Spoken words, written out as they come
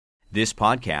This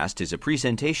podcast is a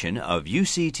presentation of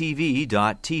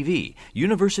UCTV.tv,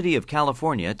 University of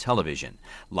California Television.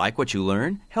 Like what you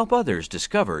learn? Help others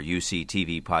discover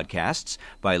UCTV podcasts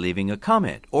by leaving a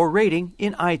comment or rating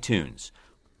in iTunes.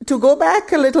 To go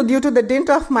back a little, due to the dint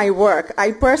of my work,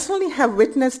 I personally have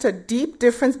witnessed a deep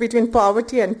difference between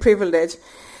poverty and privilege.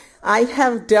 I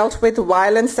have dealt with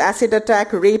violence, acid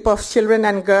attack, rape of children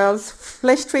and girls,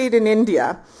 flesh trade in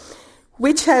India,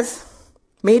 which has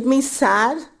made me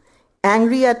sad,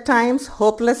 angry at times,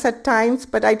 hopeless at times,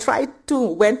 but I tried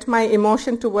to vent my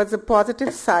emotion towards the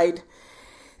positive side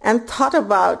and thought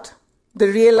about the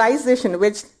realization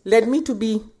which led me to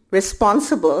be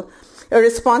responsible, a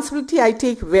responsibility I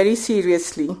take very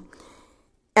seriously.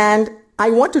 And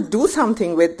I want to do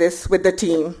something with this, with the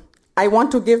team. I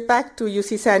want to give back to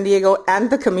UC San Diego and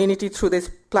the community through this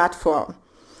platform.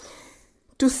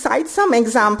 To cite some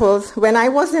examples, when I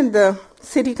was in the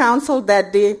City Council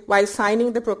that day while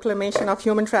signing the proclamation of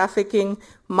Human Trafficking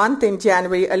Month in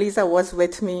January, Aliza was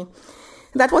with me.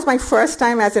 That was my first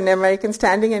time as an American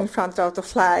standing in front of the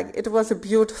flag. It was a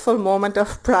beautiful moment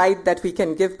of pride that we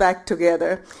can give back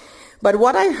together. But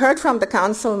what I heard from the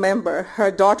council member,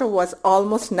 her daughter was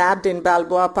almost nabbed in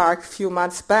Balboa Park a few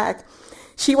months back.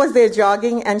 She was there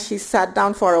jogging and she sat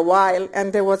down for a while,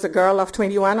 and there was a girl of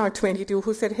 21 or 22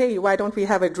 who said, "Hey, why don't we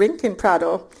have a drink in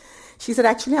Prado?" She said,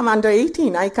 "Actually, I'm under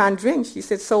 18. I can't drink." She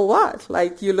said, "So what?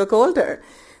 Like, you look older."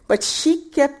 But she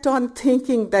kept on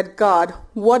thinking that, God,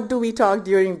 what do we talk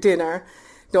during dinner?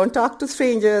 Don't talk to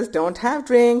strangers. Don't have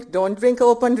drink. Don't drink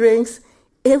open drinks.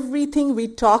 Everything we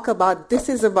talk about, this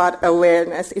is about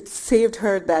awareness. It saved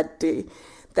her that day.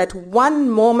 That one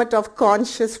moment of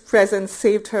conscious presence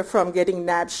saved her from getting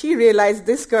nabbed. She realized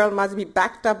this girl must be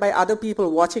backed up by other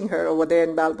people watching her over there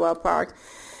in Balboa Park.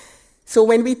 So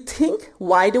when we think,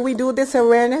 why do we do this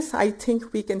awareness? I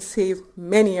think we can save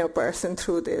many a person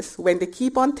through this. When they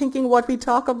keep on thinking what we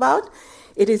talk about,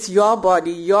 it is your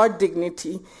body, your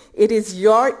dignity. It is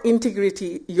your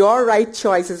integrity, your right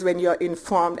choices when you're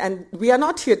informed. And we are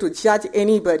not here to judge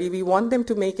anybody. We want them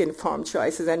to make informed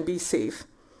choices and be safe.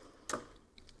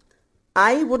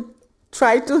 I would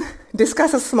try to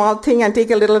discuss a small thing and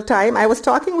take a little time. I was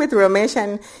talking with Ramesh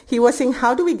and he was saying,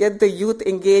 how do we get the youth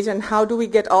engaged and how do we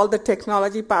get all the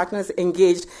technology partners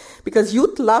engaged? Because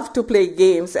youth love to play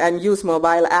games and use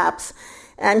mobile apps.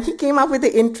 And he came up with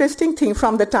the interesting thing.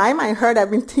 From the time I heard,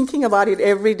 I've been thinking about it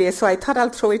every day, so I thought I'll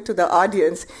throw it to the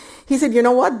audience. He said, you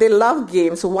know what, they love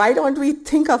games. Why don't we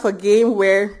think of a game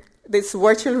where this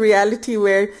virtual reality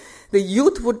where the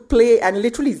youth would play and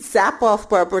literally zap off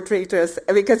perpetrators,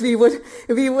 because we would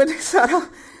sort of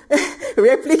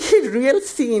replicate real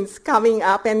scenes coming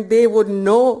up and they would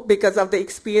know because of the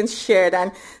experience shared,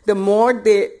 and the more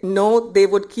they know, they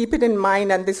would keep it in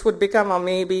mind and this would become a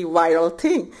maybe viral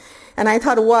thing. And I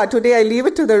thought, wow, today I leave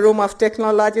it to the room of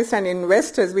technologists and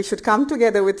investors. We should come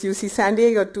together with UC San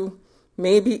Diego to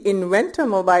maybe invent a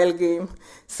mobile game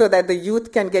so that the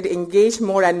youth can get engaged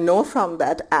more and know from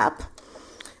that app.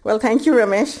 Well, thank you,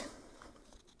 Ramesh.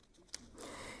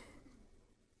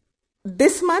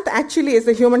 This month actually is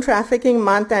the Human Trafficking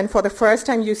Month, and for the first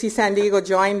time UC San Diego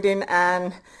joined in,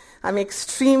 and I'm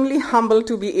extremely humbled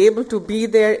to be able to be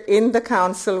there in the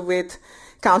council with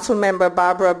Council Member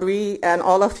Barbara Bree and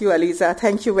all of you, Aliza.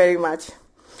 Thank you very much.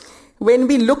 When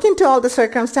we look into all the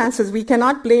circumstances, we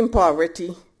cannot blame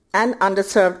poverty and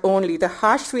underserved only. The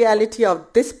harsh reality of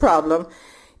this problem,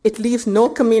 it leaves no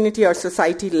community or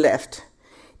society left.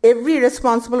 Every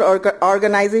responsible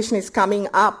organization is coming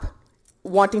up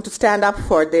wanting to stand up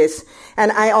for this.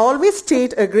 And I always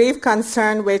state a grave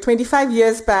concern where 25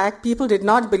 years back, people did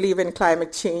not believe in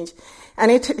climate change. And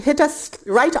it hit us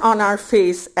right on our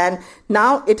face. And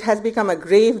now it has become a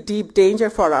grave, deep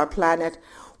danger for our planet.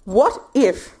 What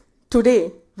if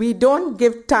today we don't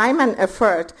give time and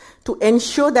effort to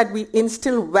ensure that we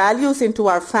instill values into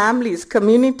our families,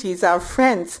 communities, our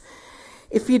friends?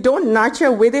 If we don't nurture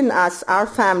within us, our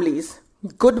families,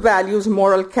 good values,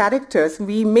 moral characters,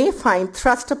 we may find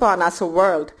thrust upon us a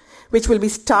world which will be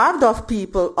starved of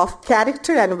people of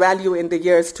character and value in the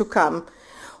years to come.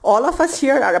 All of us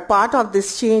here are a part of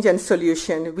this change and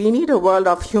solution. We need a world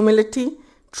of humility,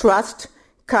 trust,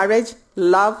 courage,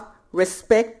 love,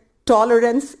 respect,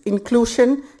 tolerance,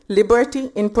 inclusion,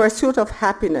 liberty in pursuit of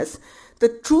happiness. The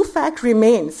true fact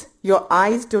remains, your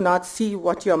eyes do not see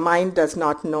what your mind does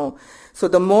not know. So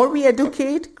the more we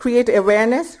educate, create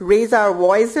awareness, raise our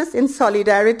voices in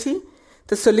solidarity,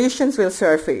 the solutions will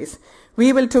surface.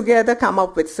 We will together come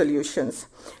up with solutions.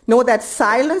 Know that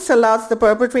silence allows the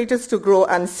perpetrators to grow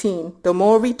unseen. The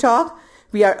more we talk,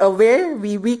 we are aware,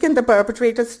 we weaken the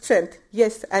perpetrator's strength.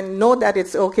 Yes, and know that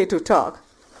it's okay to talk.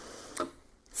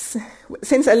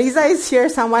 Since Aliza is here,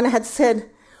 someone had said,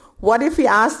 what if we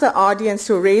ask the audience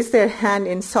to raise their hand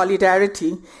in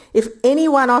solidarity if any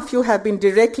one of you have been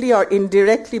directly or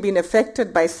indirectly been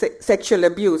affected by sexual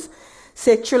abuse,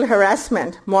 sexual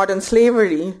harassment, modern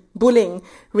slavery, bullying?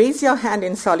 Raise your hand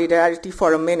in solidarity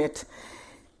for a minute.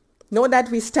 Know that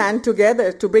we stand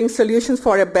together to bring solutions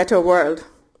for a better world.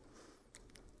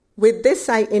 With this,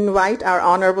 I invite our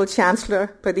Honorable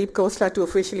Chancellor, Pradeep Khosla, to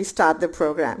officially start the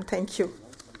program. Thank you.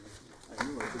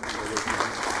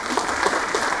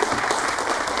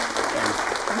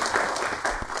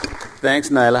 Thanks,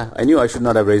 Naila. I knew I should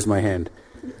not have raised my hand.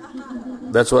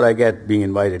 That's what I get being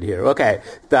invited here. Okay.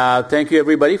 Thank you,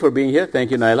 everybody, for being here.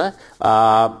 Thank you, Naila.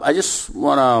 I just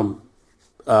want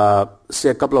to say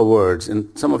a couple of words.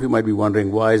 And some of you might be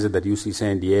wondering, why is it that UC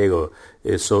San Diego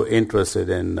is so interested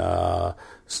in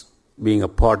being a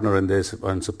partner in this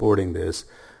and supporting this?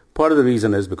 Part of the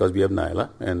reason is because we have Naila,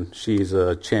 and she's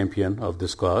a champion of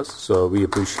this cause, so we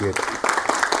appreciate it.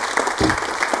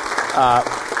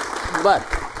 But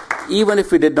even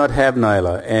if we did not have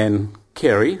Naila and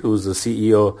Carrie, who's the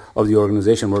CEO of the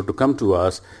organization, were to come to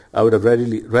us, I would have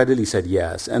readily said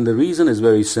yes. And the reason is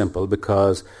very simple,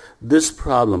 because this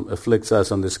problem afflicts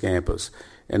us on this campus.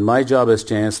 And my job as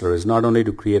Chancellor is not only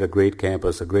to create a great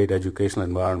campus, a great educational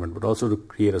environment, but also to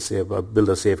create build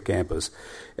a safe campus.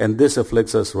 And this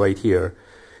afflicts us right here.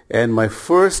 And my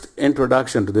first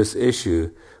introduction to this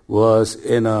issue was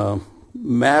in a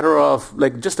matter of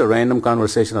just a random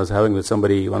conversation I was having with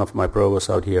somebody, one of my provosts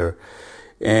out here.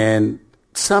 And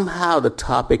somehow the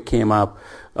topic came up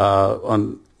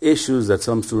on issues that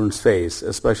some students face,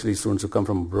 especially students who come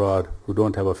from abroad who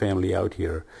don't have a family out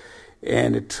here.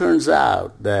 And it turns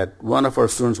out that one of our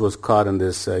students was caught in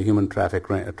this human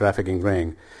trafficking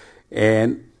ring.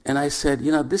 And I said,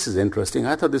 this is interesting.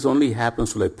 I thought this only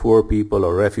happens to poor people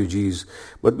or refugees.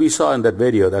 But we saw in that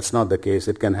video that's not the case.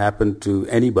 It can happen to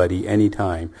anybody,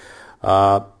 anytime.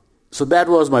 So that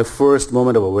was my first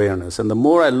moment of awareness. And the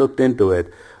more I looked into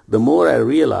it, the more I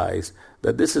realized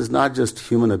that this is not just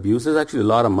human abuse. There's actually a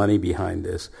lot of money behind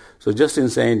this. So just in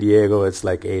San Diego, it's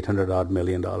like $800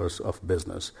 million of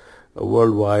business.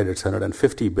 Worldwide, it's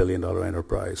 $150 billion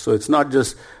enterprise. So it's not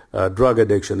just drug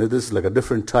addiction. This is like a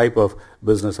different type of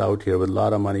business out here with a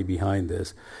lot of money behind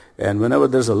this. And whenever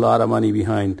there's a lot of money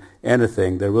behind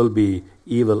anything, there will be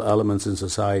evil elements in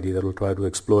society that will try to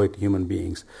exploit human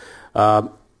beings.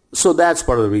 So that's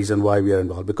part of the reason why we are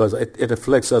involved, because it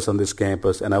afflicts us on this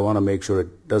campus, and I want to make sure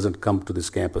it doesn't come to this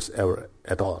campus ever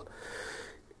at all.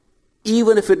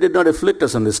 Even if it did not afflict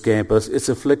us on this campus, it's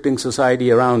afflicting society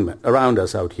around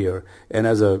us out here. And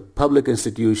as a public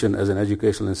institution, as an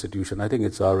educational institution, I think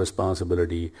it's our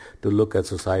responsibility to look at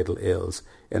societal ills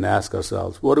and ask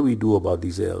ourselves, what do we do about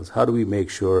these ills? How do we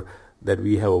make sure that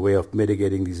we have a way of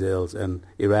mitigating these ills and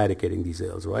eradicating these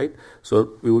ills, right?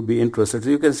 So we would be interested.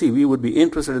 So you can see we would be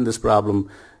interested in this problem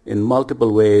in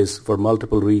multiple ways for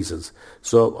multiple reasons.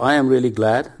 So I am really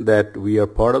glad that we are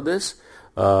part of this.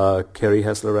 Carrie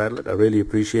Hessler-Radlett, I really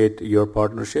appreciate your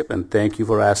partnership, and thank you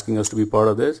for asking us to be part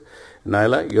of this.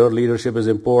 Naila, your leadership is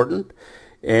important.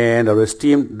 And our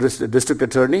esteemed District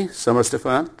Attorney,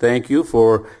 Stephan, thank you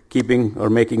for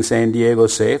making San Diego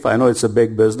safe. I know it's a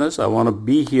big business. I want to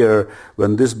be here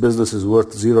when this business is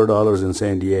worth $0 in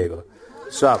San Diego.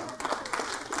 So,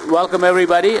 welcome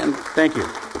everybody, and thank you.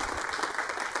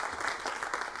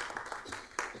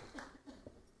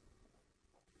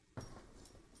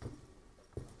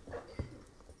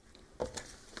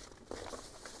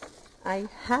 I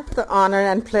have the honor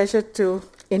and pleasure to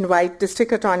invite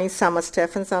District Attorney Summer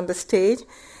Stephan on the stage.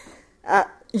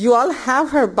 You all have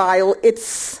her bio.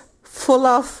 It's full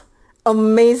of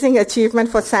amazing achievement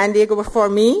for San Diego. But for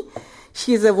me,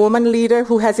 she's a woman leader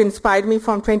who has inspired me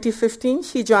from 2015.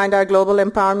 She joined our Global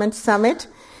Empowerment Summit.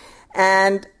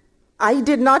 And I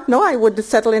did not know I would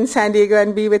settle in San Diego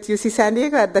and be with UC San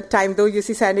Diego at that time, though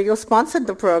UC San Diego sponsored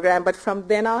the program. But from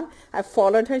then on, I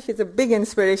followed her. She's a big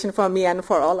inspiration for me and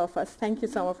for all of us. Thank you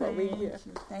so much for being here.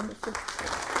 Thank you.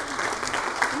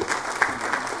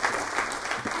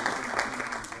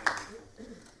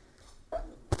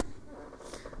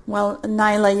 Well,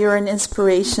 Naila, you're an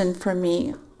inspiration for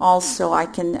me. Also, I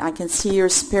can see your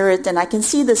spirit, and I can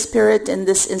see the spirit in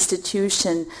this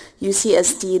institution,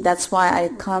 UCSD. That's why I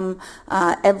come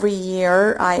every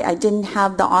year. I didn't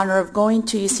have the honor of going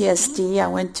to UCSD. I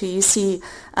went to UC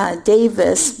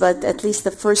Davis, but at least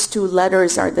the first two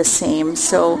letters are the same.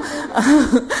 So,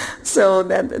 so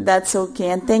that's okay.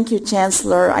 And thank you,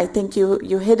 Chancellor. I think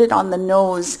you hit it on the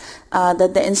nose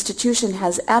that the institution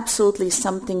has absolutely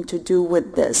something to do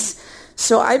with this.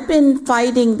 So I've been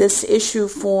fighting this issue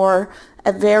for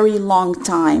a very long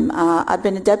time. I've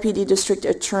been a deputy district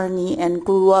attorney and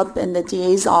grew up in the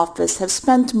DA's office, have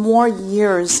spent more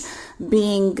years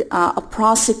being a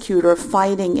prosecutor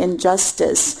fighting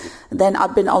injustice than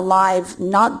I've been alive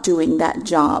not doing that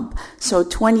job. So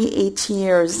 28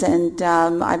 years, and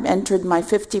I've entered my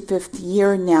 55th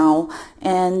year now,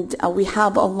 and we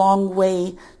have a long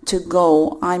way to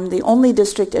go. I'm the only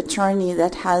district attorney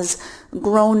that has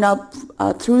grown up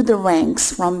through the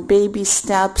ranks, from baby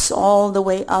steps all the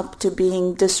way up to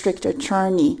being district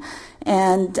attorney.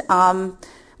 And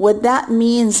what that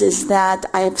means is that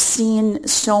I've seen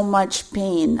so much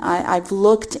pain. I've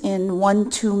looked in one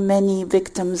too many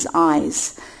victims'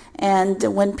 eyes. And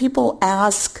when people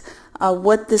ask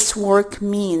what this work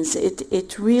means,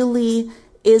 it really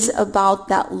is about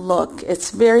that look.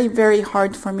 It's very, very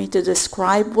hard for me to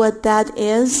describe what that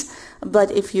is,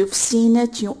 but if you've seen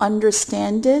it, you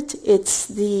understand it. It's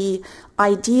the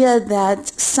idea that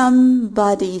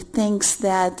somebody thinks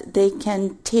that they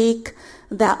can take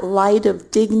that light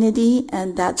of dignity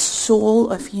and that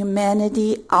soul of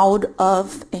humanity out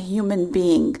of a human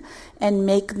being and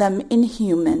make them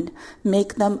inhuman,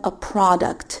 make them a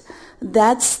product.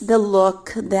 That's the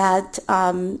look that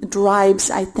drives,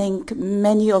 I think,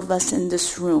 many of us in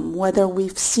this room, whether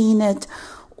we've seen it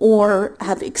or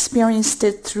have experienced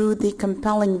it through the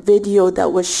compelling video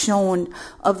that was shown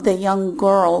of the young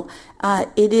girl.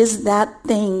 It is that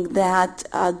thing that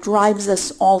drives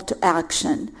us all to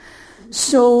action.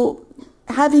 So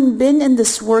having been in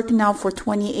this work now for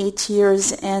 28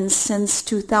 years, and since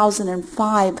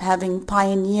 2005 having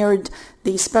pioneered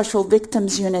the Special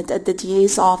Victims Unit at the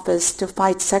DA's office to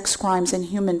fight sex crimes and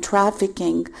human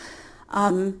trafficking,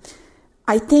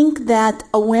 I think that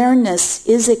awareness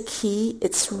is a key.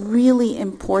 It's really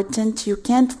important. You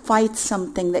can't fight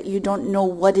something that you don't know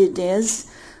what it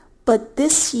is. But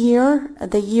this year,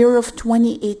 the year of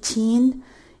 2018,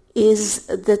 is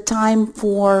the time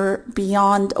for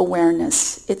beyond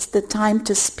awareness. It's the time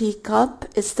to speak up.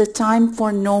 It's the time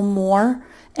for no more,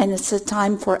 and it's the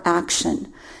time for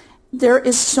action. There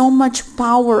is so much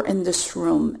power in this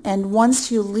room, and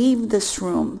once you leave this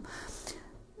room,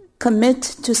 commit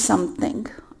to something,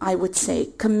 I would say.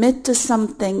 Commit to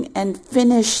something and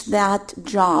finish that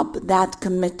job, that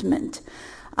commitment.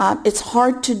 It's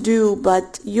hard to do,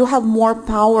 but you have more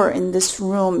power in this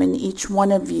room, in each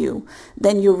one of you,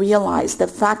 than you realize. The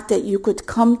fact that you could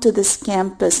come to this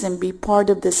campus and be part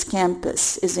of this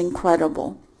campus is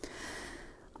incredible.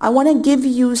 I want to give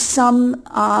you some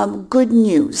good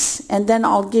news, and then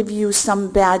I'll give you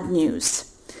some bad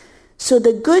news. So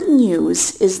the good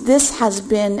news is this has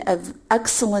been an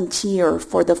excellent year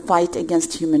for the fight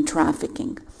against human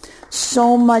trafficking.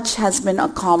 So much has been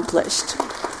accomplished.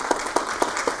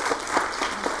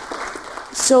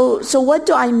 So what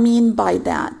do I mean by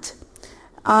that?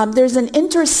 There's an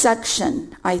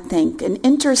intersection, I think, an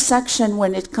intersection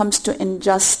when it comes to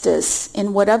injustice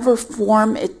in whatever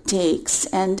form it takes.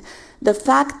 And the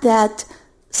fact that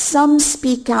some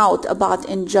speak out about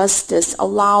injustice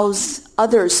allows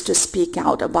others to speak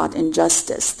out about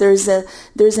injustice. There's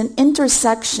an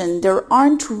intersection. There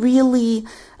aren't really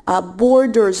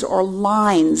borders or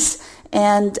lines.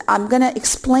 And I'm going to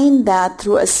explain that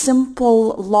through a simple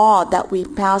law that we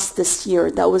passed this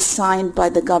year that was signed by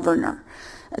the governor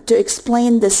to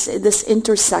explain this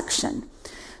intersection.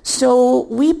 So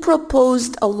we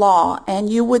proposed a law, and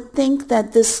you would think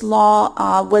that this law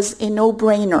was a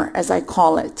no-brainer, as I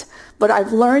call it. But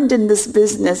I've learned in this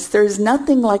business there's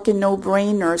nothing like a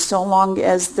no-brainer so long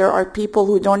as there are people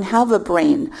who don't have a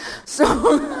brain. So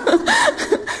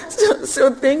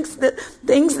things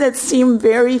that seem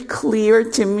very clear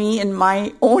to me in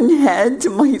my own head,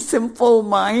 my simple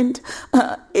mind,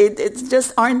 it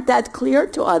just aren't that clear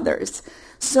to others.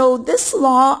 So this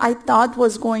law I thought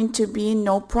was going to be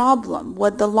no problem.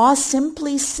 What the law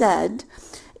simply said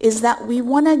is that we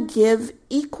want to give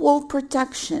equal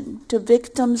protection to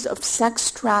victims of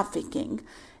sex trafficking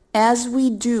as we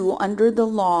do under the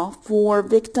law for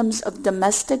victims of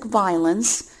domestic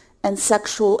violence and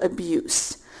sexual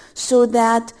abuse. So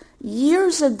that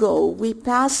years ago we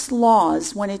passed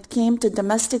laws when it came to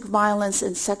domestic violence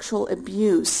and sexual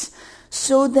abuse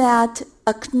so that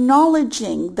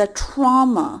acknowledging the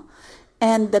trauma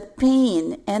and the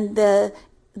pain and the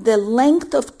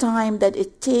length of time that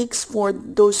it takes for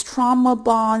those trauma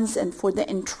bonds and for the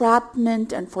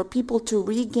entrapment and for people to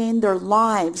regain their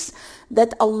lives,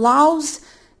 that allows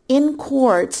in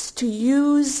courts to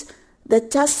use the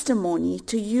testimony,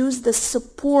 to use the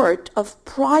support of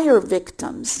prior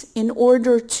victims in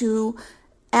order to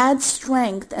add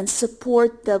strength and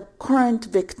support the current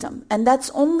victim. And that's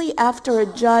only after a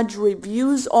judge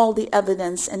reviews all the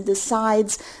evidence and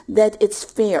decides that it's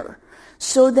fair.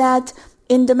 So that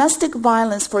in domestic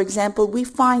violence, for example, we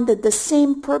find that the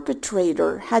same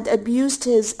perpetrator had abused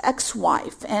his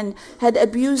ex-wife and had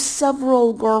abused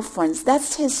several girlfriends.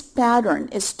 That's his pattern,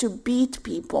 is to beat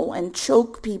people and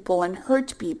choke people and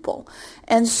hurt people.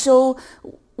 And so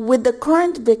with the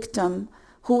current victim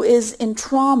who is in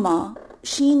trauma,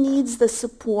 she needs the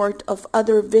support of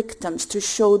other victims to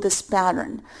show this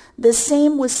pattern. The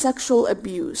same with sexual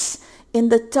abuse. In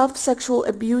the tough sexual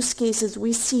abuse cases,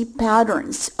 we see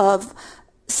patterns of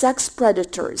sex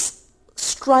predators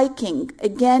striking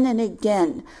again and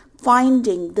again,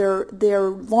 finding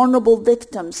their vulnerable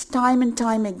victims time and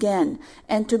time again,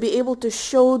 and to be able to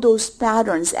show those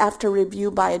patterns after review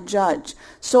by a judge.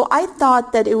 So I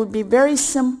thought that it would be very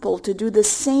simple to do the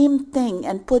same thing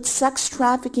and put sex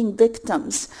trafficking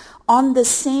victims on the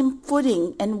same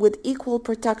footing and with equal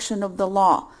protection of the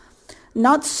law.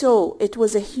 Not so. It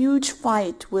was a huge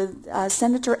fight with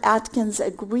Senator Atkins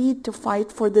agreed to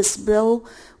fight for this bill.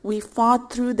 We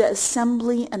fought through the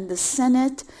Assembly and the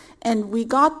Senate, and we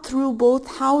got through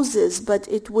both houses, but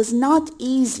it was not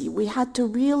easy. We had to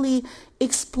really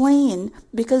explain,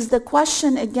 because the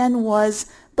question again was,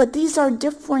 but these are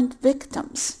different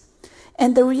victims.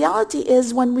 And the reality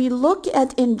is, when we look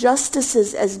at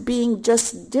injustices as being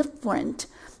just different,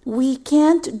 we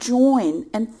can't join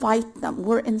and fight them.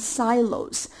 We're in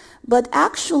silos. But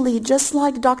actually, just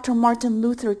like Dr. Martin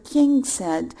Luther King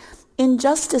said,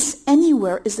 injustice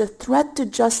anywhere is a threat to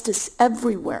justice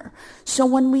everywhere. So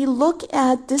when we look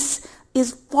at this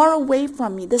is far away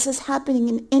from me, this is happening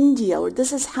in India, or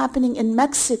this is happening in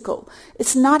Mexico,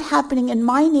 it's not happening in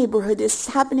my neighborhood, it's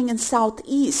happening in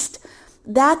Southeast.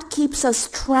 That keeps us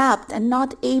trapped and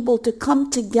not able to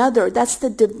come together. That's the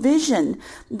division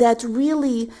that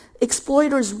really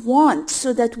exploiters want,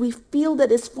 so that we feel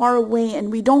that it's far away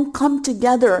and we don't come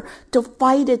together to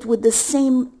fight it with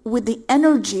the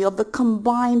energy of the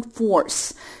combined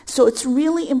force. So it's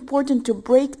really important to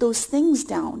break those things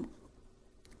down.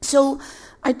 So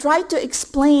I tried to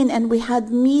explain, and we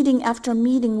had meeting after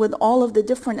meeting with all of the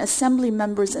different assembly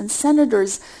members and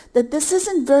senators, that this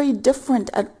isn't very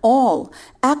different at all.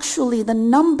 Actually, the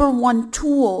number one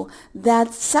tool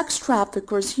that sex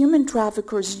traffickers, human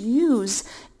traffickers use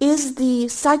is the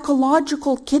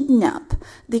psychological kidnap,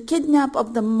 the kidnap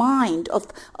of the mind,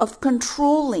 of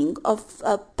controlling, of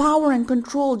power and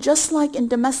control, just like in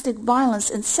domestic violence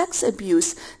and sex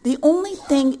abuse. The only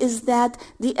thing is that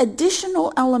the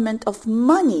additional element of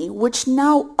money, which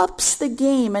now ups the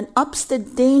game and ups the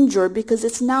danger, because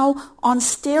it's now on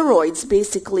steroids,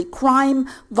 basically, crime,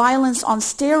 violence on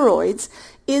steroids,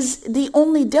 is the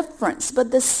only difference.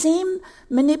 But the same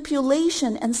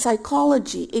manipulation and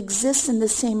psychology exists in the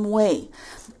same way.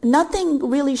 Nothing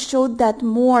really showed that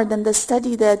more than the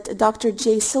study that Dr.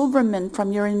 Jay Silverman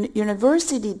from your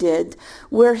university did,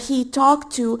 where he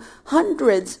talked to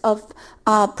hundreds of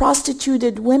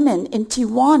prostituted women in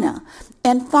Tijuana,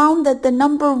 and found that the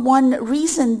number one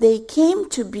reason they came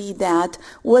to be that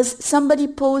was somebody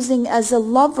posing as a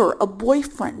lover, a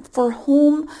boyfriend, for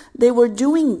whom they were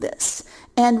doing this,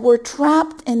 and were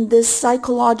trapped in this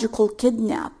psychological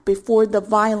kidnap before the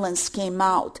violence came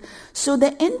out. So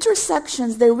the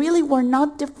intersections, they really were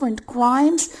not different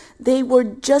crimes, they were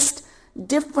just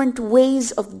different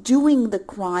ways of doing the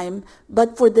crime,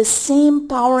 but for the same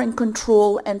power and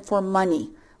control and for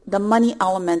money. The money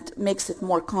element makes it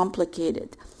more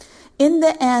complicated. In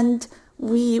the end,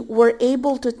 we were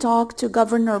able to talk to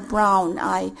Governor Brown.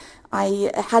 I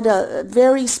had a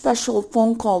very special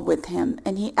phone call with him,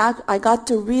 and I got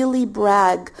to really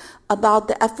brag about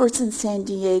the efforts in San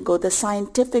Diego, the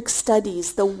scientific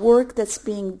studies, the work that's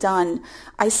being done.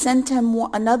 I sent him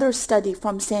another study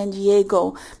from San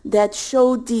Diego that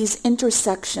showed these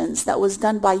intersections that was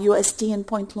done by USD in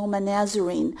Point Loma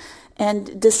Nazarene,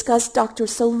 and discussed Dr.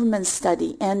 Silverman's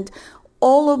study, and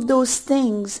all of those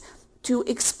things to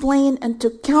explain and to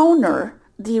counter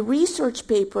the research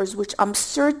papers, which I'm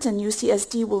certain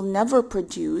UCSD will never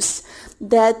produce,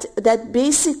 that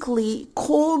basically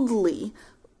coldly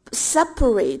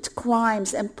separate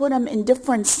crimes and put them in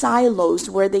different silos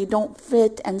where they don't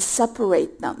fit and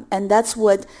separate them. And that's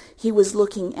what he was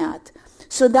looking at.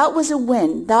 So that was a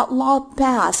win. That law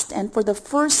passed, and for the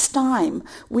first time,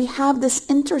 we have this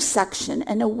intersection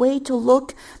and a way to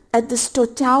look at this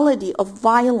totality of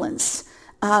violence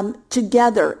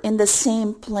together in the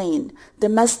same plane: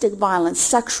 domestic violence,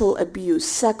 sexual abuse,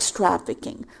 sex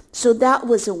trafficking. So that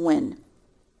was a win.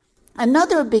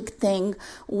 Another big thing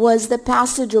was the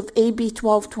passage of AB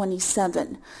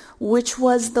 1227, which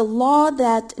was the law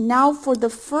that now for the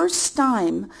first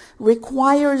time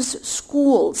requires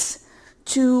schools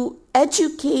to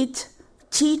educate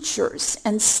teachers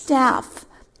and staff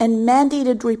and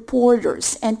mandated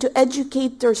reporters and to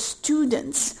educate their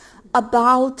students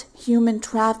about human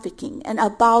trafficking and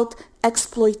about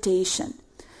exploitation.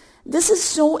 This is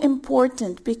so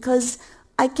important because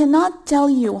I cannot tell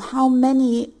you how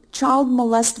many child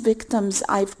molest victims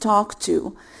I've talked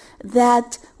to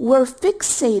that were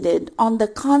fixated on the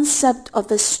concept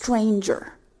of a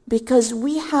stranger because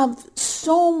we have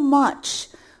so much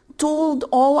told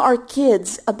all our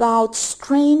kids about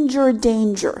stranger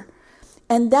danger,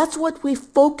 and that's what we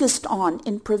focused on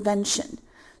in prevention.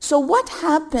 So what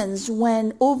happens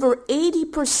when over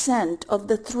 80% of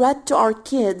the threat to our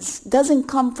kids doesn't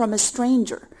come from a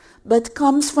stranger, but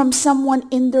comes from someone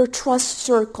in their trust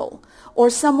circle, or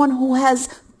someone who has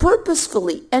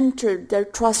purposefully entered their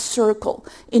trust circle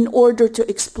in order to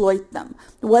exploit them,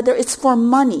 whether it's for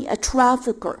money, a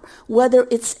trafficker, whether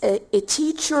it's a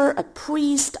teacher, a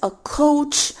priest, a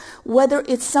coach, whether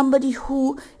it's somebody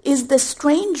who is the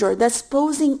stranger that's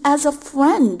posing as a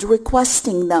friend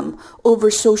requesting them over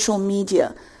social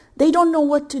media. They don't know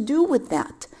what to do with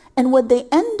that. And what they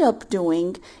end up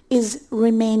doing is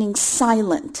remaining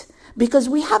silent because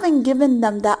we haven't given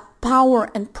them that power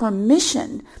and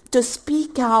permission to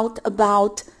speak out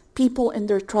about people in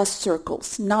their trust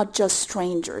circles, not just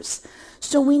strangers.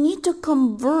 So we need to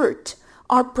convert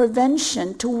our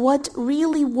prevention to what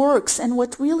really works and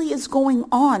what really is going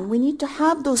on. We need to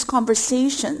have those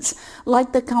conversations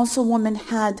like the councilwoman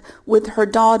had with her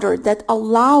daughter that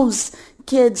allows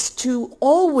kids to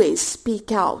always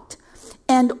speak out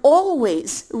and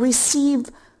always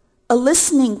receive a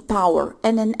listening power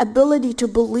and an ability to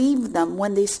believe them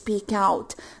when they speak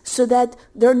out, so that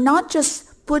they're not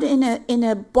just put in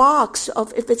a box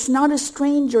of if it's not a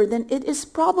stranger, then it is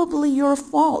probably your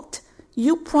fault.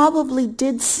 You probably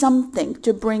did something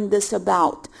to bring this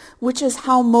about, which is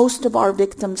how most of our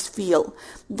victims feel.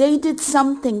 They did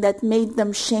something that made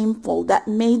them shameful, that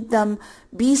made them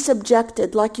be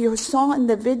subjected, like you saw in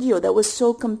the video that was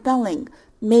so compelling.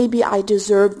 Maybe I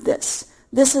deserve this.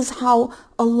 This is how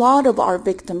a lot of our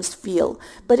victims feel.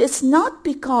 But it's not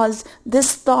because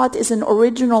this thought is an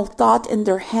original thought in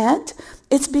their head.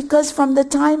 It's because from the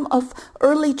time of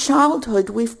early childhood,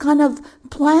 we've kind of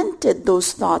planted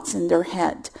those thoughts in their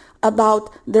head about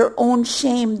their own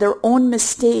shame, their own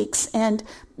mistakes, and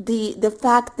the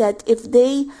fact that if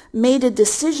they made a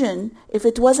decision, if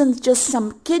it wasn't just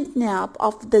some kidnap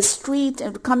off the street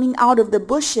and coming out of the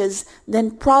bushes,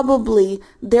 then probably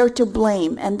they're to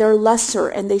blame and they're lesser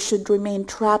and they should remain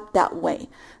trapped that way.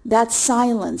 That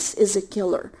silence is a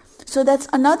killer. So that's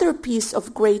another piece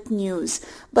of great news.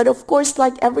 But of course,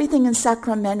 like everything in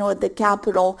Sacramento at the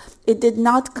Capitol, it did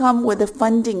not come with a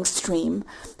funding stream.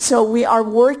 So we are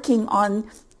working on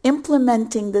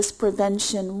implementing this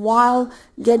prevention while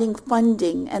getting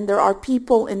funding. And there are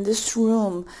people in this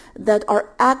room that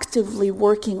are actively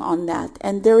working on that.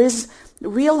 And there is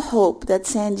real hope that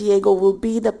San Diego will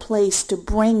be the place to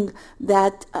bring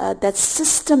that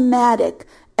systematic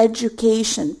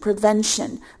education,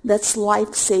 prevention that's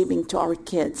life-saving to our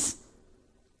kids.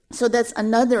 So that's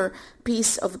another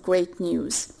piece of great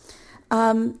news.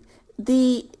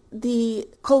 The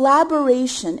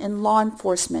collaboration in law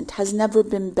enforcement has never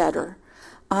been better.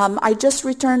 I just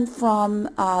returned from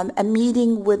a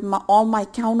meeting with all my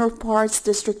counterparts,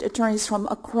 district attorneys from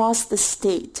across the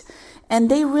state. And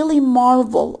they really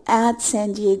marvel at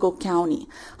San Diego County,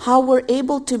 how we're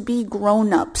able to be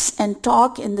grown-ups and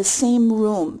talk in the same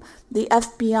room, the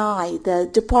FBI, the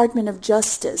Department of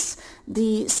Justice,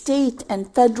 the state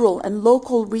and federal and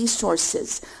local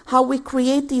resources, how we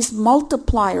create these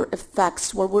multiplier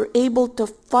effects where we're able to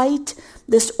fight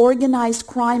this organized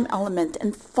crime element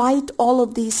and fight all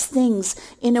of these things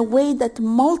in a way that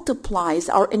multiplies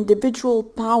our individual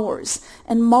powers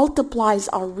and multiplies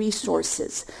our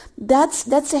resources.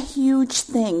 That's a huge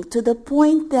thing, to the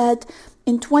point that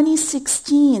in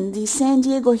 2016, the San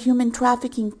Diego Human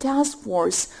Trafficking Task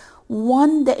Force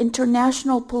won the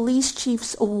International Police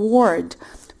Chiefs Award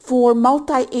for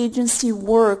multi-agency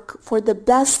work for the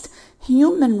best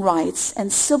human rights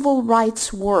and civil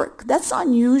rights work. That's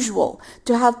unusual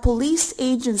to have police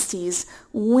agencies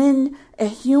win a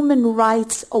human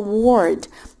rights award,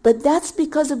 but that's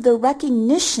because of the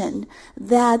recognition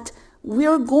that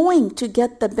We're going to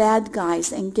get the bad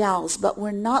guys and gals, but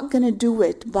we're not going to do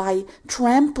it by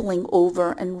trampling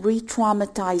over and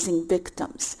re-traumatizing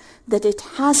victims. That it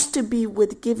has to be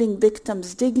with giving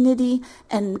victims dignity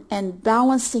and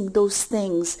balancing those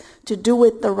things to do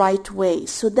it the right way.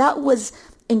 So that was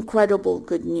incredible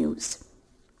good news.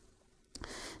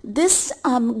 This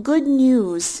good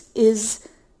news is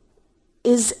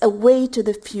a way to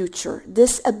the future.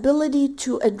 This ability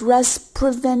to address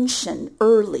prevention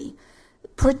early,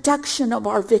 protection of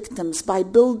our victims by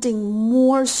building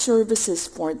more services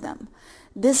for them.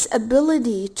 This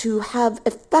ability to have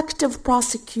effective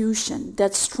prosecution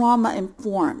that's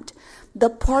trauma-informed. The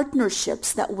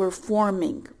partnerships that we're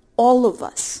forming, all of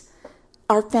us,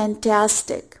 are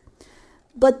fantastic.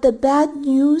 But the bad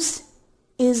news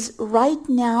is right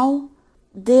now,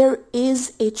 there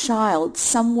is a child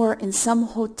somewhere in some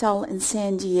hotel in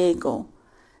San Diego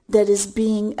that is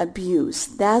being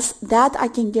abused. That I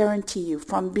can guarantee you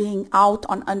from being out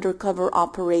on undercover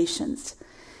operations.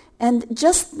 And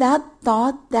just that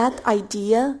thought, that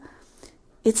idea,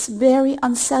 it's very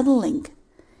unsettling.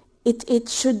 It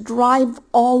should drive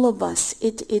all of us.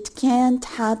 It can't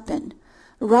happen.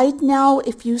 Right now,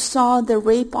 if you saw the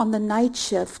rape on the night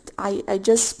shift, I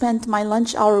just spent my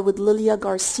lunch hour with Lilia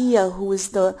Garcia, who is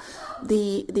the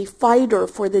fighter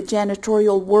for the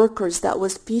janitorial workers that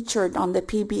was featured on the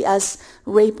PBS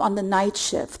Rape on the Night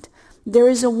Shift. There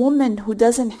is a woman who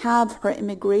doesn't have her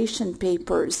immigration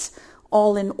papers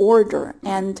all in order,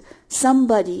 and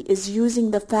somebody is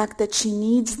using the fact that she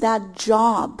needs that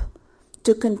job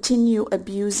to continue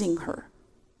abusing her.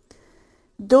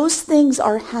 Those things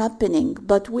are happening,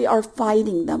 but we are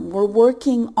fighting them. We're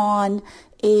working on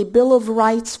a Bill of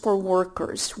Rights for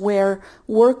workers, where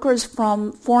workers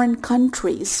from foreign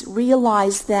countries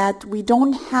realize that we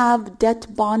don't have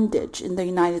debt bondage in the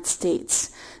United States,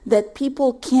 that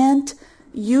people can't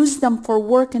use them for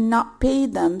work and not pay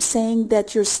them, saying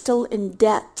that you're still in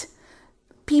debt.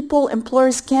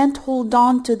 Employers can't hold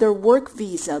on to their work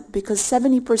visa because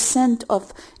 70%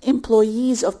 of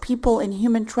employees of people in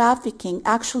human trafficking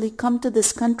actually come to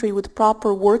this country with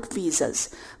proper work visas.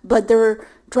 But their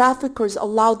traffickers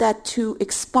allow that to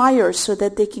expire so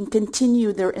that they can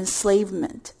continue their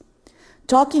enslavement.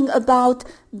 Talking about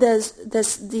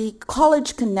the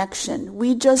college connection,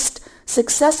 we just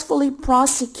successfully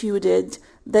prosecuted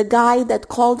the guy that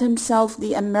called himself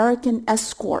the American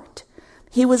Escort.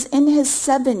 He was in his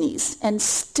 70s and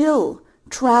still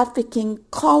trafficking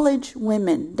college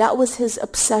women. That was his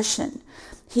obsession.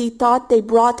 He thought they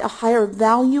brought a higher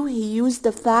value. He used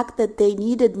the fact that they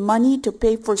needed money to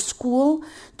pay for school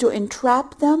to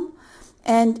entrap them.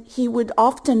 And he would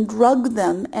often drug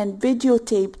them and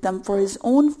videotape them for his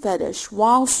own fetish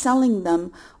while selling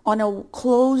them on a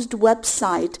closed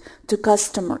website to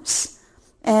customers.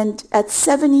 And at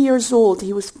 7 years old,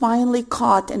 he was finally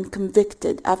caught and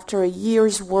convicted after a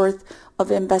year's worth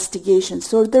of investigation.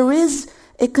 So there is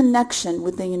a connection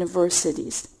with the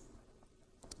universities.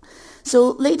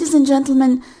 So, ladies and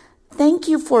gentlemen, thank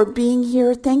you for being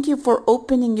here. Thank you for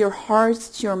opening your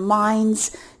hearts, your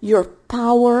minds, your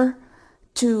power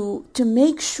to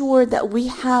make sure that we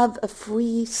have a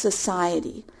free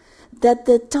society, that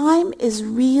the time is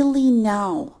really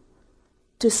now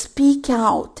to speak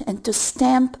out and to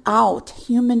stamp out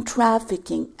human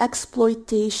trafficking,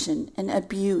 exploitation, and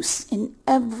abuse in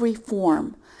every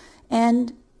form.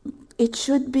 And it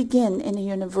should begin in a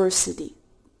university.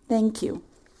 Thank you.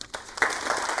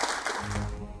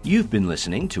 You've been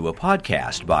listening to a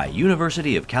podcast by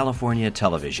University of California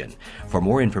Television. For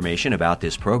more information about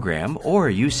this program or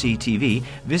UCTV,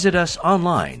 visit us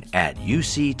online at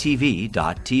uctv.tv.